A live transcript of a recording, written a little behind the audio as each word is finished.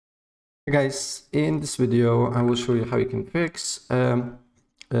Hey guys, in this video I will show you how you can fix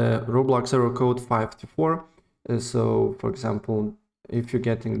Roblox error code 524. So for example, if you're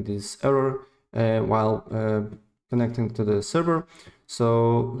getting this error while connecting to the server,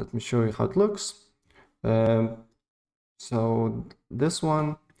 so let me show you how it looks. So this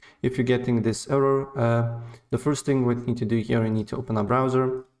one, if you're getting this error, the first thing we need to do here, you need to open a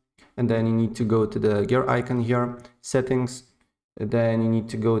browser, and then you need to go to the gear icon here, settings. Then you need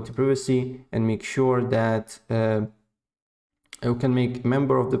to go to privacy and make sure that you can make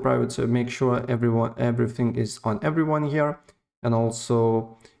member of the private, so make sure everything is on everyone here. And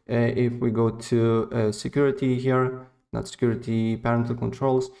also if we go to security here, not security, parental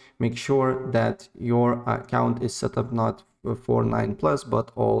controls, make sure that your account is set up not for 9+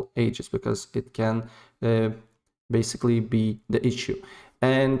 but all ages, because it can basically be the issue.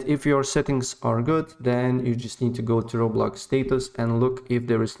 And if your settings are good, then you just need to go to Roblox status and look if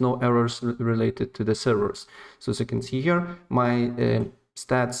there is no errors related to the servers. So as you can see here, my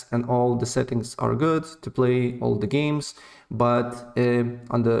stats and all the settings are good to play all the games, but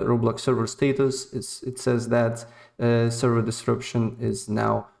on the Roblox server status, it says that server disruption is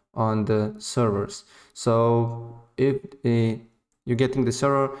now on the servers. So if you're getting this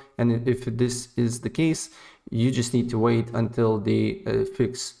error, and if this is the case, you just need to wait until they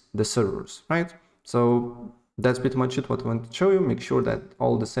fix the servers, right? So that's pretty much it what I want to show you. Make sure that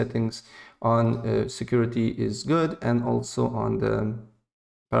all the settings on security is good, and also on the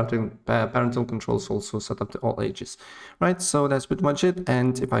parental controls also set up to all ages, right? So that's pretty much it.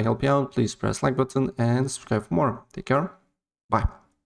 And if I help you out, please press like button and subscribe for more. Take care. Bye.